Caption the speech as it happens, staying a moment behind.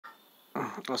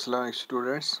अस्सलाम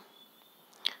स्टूडेंट्स,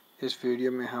 इस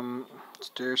वीडियो में हम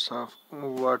स्टेट्स ऑफ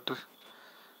वाटर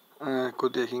को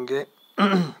देखेंगे।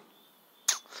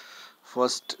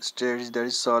 First state that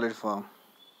is solid form.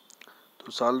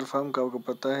 तो सॉलिड फॉर्म का आपको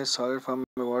पता है, सॉलिड फॉर्म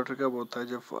में वाटर कब होता है?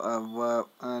 जब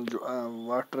जो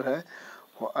वाटर है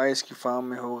वो आइस की फॉर्म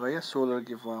में होगा या सोलर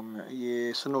की फॉर्म में,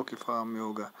 ये स्नो की फॉर्म में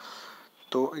होगा।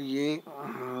 तो ये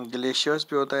ग्लेशियर्स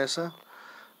पे होता है ऐसा।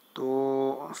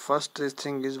 तो first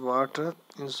thing is water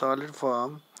in solid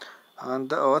form on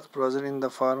the earth present in the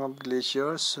form of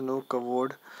glaciers,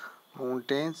 snow-covered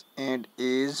mountains and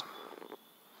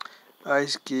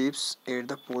ice caps at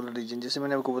the polar region। जैसे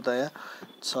मैंने आपको बताया,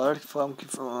 सॉलिड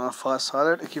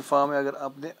की फॉर्म में अगर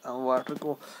आपने वाटर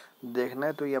को देखना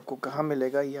है तो ये आपको कहाँ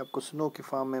मिलेगा? ये आपको स्नो की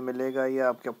फॉर्म में मिलेगा या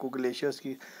आपको ग्लेशियर्स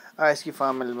की आइस की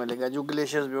फॉर्म में मिलेगा। जो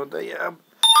ग्लेशियर्स भी होता है ये आप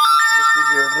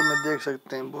रेफ्रिजरेटर में देख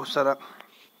सकते हैं, बहुत सारा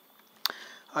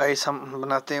आइस हम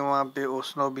बनाते हैं वहाँ पे, और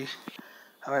स्नो भी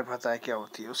हमें पता है क्या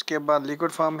होती है। उसके बाद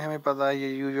लिक्विड फॉर्म में हमें पता है ये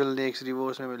यूजुअल लेक्स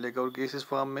रिवर्स में मिलेगा, और गैसेस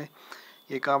फॉर्म में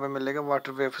ये कहाँ पे मिलेगा?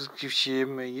 वाटर वेपर्स की शेप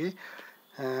में, ये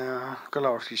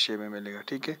क्लाउड्स की शेप में मिलेगा।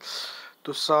 ठीक है,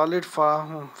 तो solid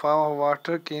form of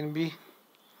water can be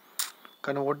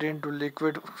converted into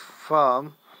liquid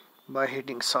form by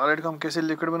heating. Solid को हम कैसे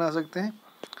लिक्विड बना सकते हैं?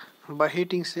 बाय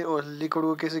हीटिंग से। और लिक्विड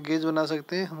को कैसे गैस बना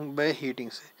सकते हैं? बाय हीटिंग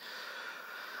से।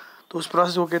 तो उस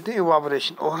प्रोसेस को कहते हैं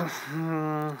इवापोरेशन। और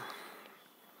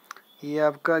ये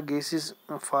आपका गैसेस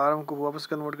फॉर्म को वापस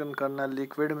कन्वर्ट करना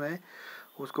लिक्विड में,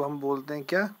 उसको हम बोलते हैं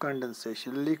क्या?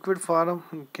 Condensation. Liquid form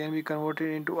can be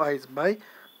converted into ice bye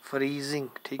freezing.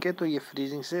 ठीक है, तो ये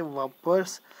फ्रीजिंग से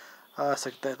वापस आ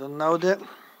सकता है। तो नाउ द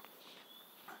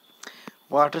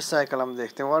वाटर साइकिल हम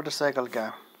देखते हैं। वाटर साइकिल क्या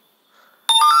है?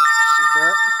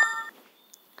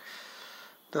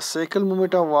 The cycle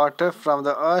movement of water from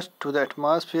the earth to the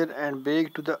atmosphere and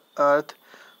back to the earth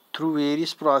through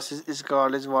various processes is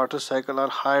called as water cycle or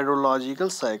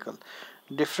hydrological cycle.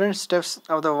 Different steps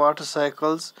of the water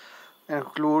cycles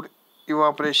include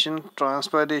evaporation,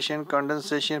 transpiration,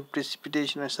 condensation,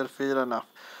 precipitation and surface runoff.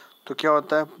 तो क्या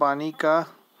होता है? पानी का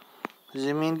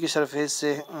ज़मीन की surface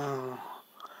से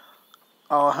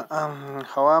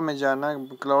हवा में जाना,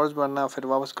 क्लाउड्स बनना, फिर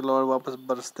वापस क्लाउड वापस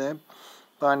बरसते हैं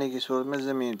पानी की सूरत में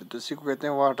ज़मीन पे। तो इसी को कहते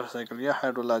हैं वाटर साइकिल या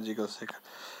हाइड्रोलॉजिकल साइकिल।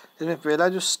 इसमें पहला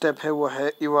जो स्टेप है वो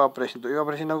है इवापोरेशन। तो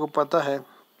इवापोरेशन आपको पता है,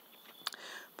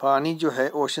 पानी जो है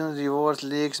ओशन, रिवर्स,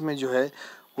 लेक्स में जो है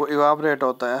वो इवापोरेट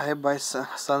होता है बाय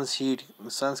सन्स हीट।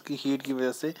 सन्स की हीट की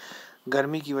वजह से,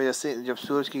 गर्मी की वजह से, जब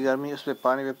सूरज की गर्मी उस पर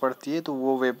पानी पे पड़ती है तो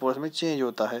वो वेपर्स में चेंज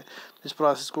होता है। इस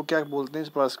प्रोसेस को क्या बोलते हैं?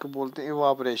 इस प्रोसेस को बोलते हैं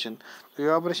इवापोरेशन। तो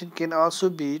evaporation can also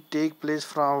be take place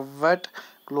from wet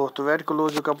cloth. तो वेट क्लोथ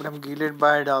जो कपड़े हम गीले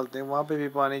बाहर डालते हैं, वहाँ पे भी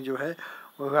पानी जो है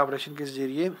वो इवापोरेशन के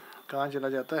ज़रिए कहाँ चला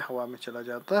जाता है? हवा में चला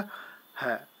जाता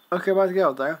है। उसके बाद क्या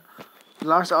होता है?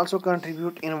 Plants also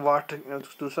contribute in water.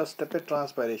 दूसरा स्टेप है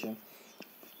ट्रांसपायरेशन।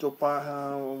 तो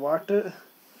वाटर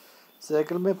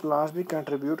साइकिल में प्लांट्स भी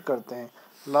कंट्रीब्यूट करते हैं।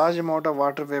 Large amount of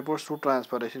water vapours through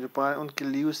transpiration. जो पानी, उनके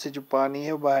लीव्स से जो पानी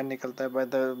है वो बाहर निकलता है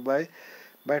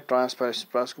बाय ट्रांसपायरेशन।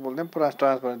 प्लांट्स को बोलते हैं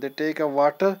transpiration. They take a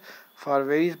water for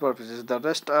various purposes. The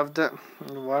rest of the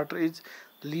water is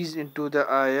released into the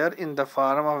air in the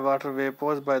form of water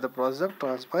vapors by the process of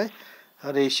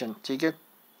transpiration। ठीक है,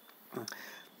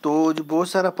 तो जो बहुत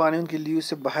सारा पानी उनके लीव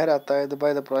से बाहर आता है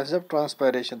by the process of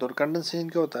transpiration. तो कंडेंसेशन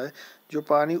क्या होता है? जो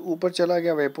पानी ऊपर चला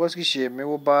गया वेपर्स की शेप में,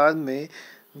 वो बाद में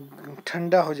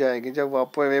ठंडा हो जाएगी। जब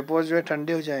वेपर्स जो है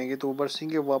ठंडे हो जाएंगे तो वो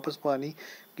बरसेंगे वापस पानी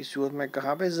की सूरत में,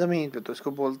 कहाँ पे? ज़मीन पे। तो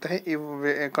इसको बोलते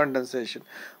हैं कंडेंसेशन।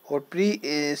 और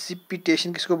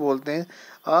प्रीसिपिटेशन किसको बोलते हैं?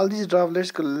 All this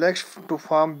droplets collect to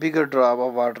form bigger drop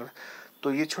of water.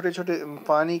 तो ये छोटे छोटे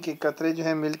पानी के कतरे जो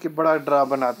है मिलके बड़ा ड्रॉप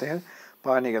बनाते हैं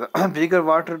पानी का। बिगर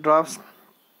water drops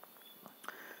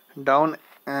down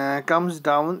comes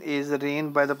down is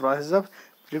rain by the process of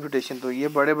precipitation. तो ये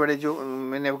बड़े बड़े जो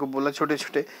मैंने आपको बोला, छोटे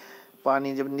छोटे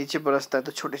पानी जब नीचे बरसता है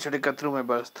तो छोटे छोटे कतरों में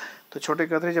बरसता है। तो छोटे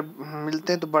कतरे जब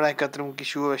मिलते हैं तो बड़ा कतरों की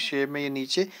शेप में ये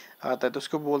नीचे आता है। तो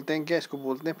उसको बोलते हैं क्या? इसको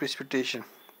बोलते हैं precipitation.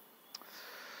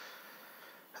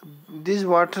 This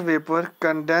water vapour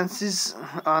condenses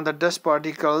on the dust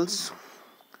particles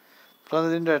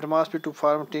present in the atmosphere to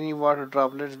form tiny water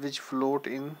droplets which float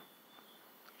in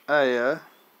air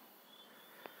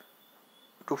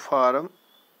to form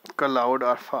cloud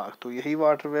or fog। तो यही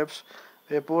वाटर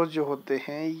वेपर्स जो होते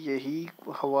हैं, यही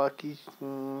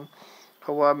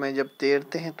हवा में जब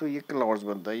तैरते हैं तो ये क्लाउड्स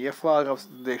बनता है। ये फॉग आप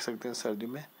देख सकते हैं सर्दी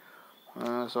में।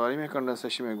 सॉरी, मैं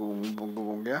कंडेंसेशन में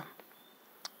घूम गया।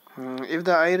 If the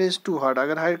air is to hot,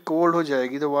 अगर हाइट कोल्ड हो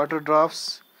जाएगी तो water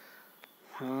drops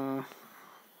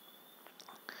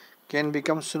can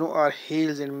become snow और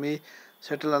हेल्स and may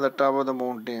settle on the top of the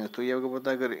mountain. तो ये आपको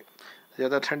पता, अगर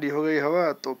ज़्यादा ठंडी हो गई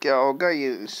हवा तो क्या होगा,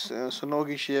 ये स्नो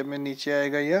की शेप में नीचे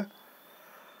आएगा या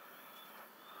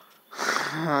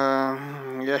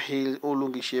हील ओलू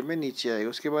की शेप में नीचे आएगा।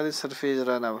 उसके बाद surface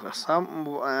run out, some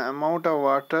amount of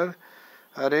water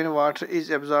rain water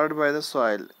is absorbed by the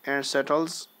soil and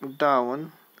settles down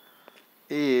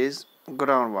is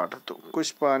ground water. तो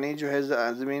कुछ पानी जो है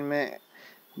ज़मीन में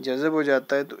जज़ब हो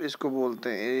जाता है, तो इसको बोलते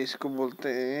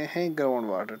हैं ग्राउंड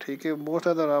वाटर। ठीक है, बहुत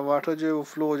ज़्यादा वाटर जो है वो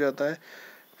फ्लो हो जाता है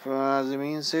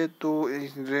ज़मीन से, तो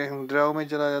ड्राउ में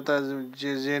चला जाता है,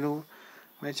 जेनू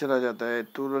में चला जाता है।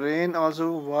 तो rain also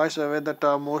wash away the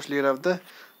top most layer of the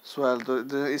soil.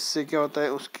 तो इससे क्या होता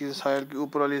है, उसकी सॉइल की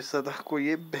ऊपर वाली सतह को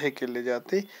ये बह के ले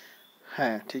जाते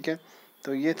हैं। ठीक है,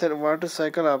 तो ये था वाटर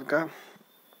साइकिल आपका।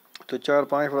 तो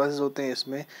 4-5 प्रोसेस होते हैं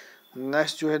इसमें।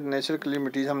 नेक्स्ट जो है नेचुरल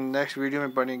कैलेमिटीज़ हम नेक्स्ट वीडियो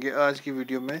में पढ़ेंगे। आज की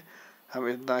वीडियो में हम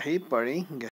इतना ही पढ़ेंगे।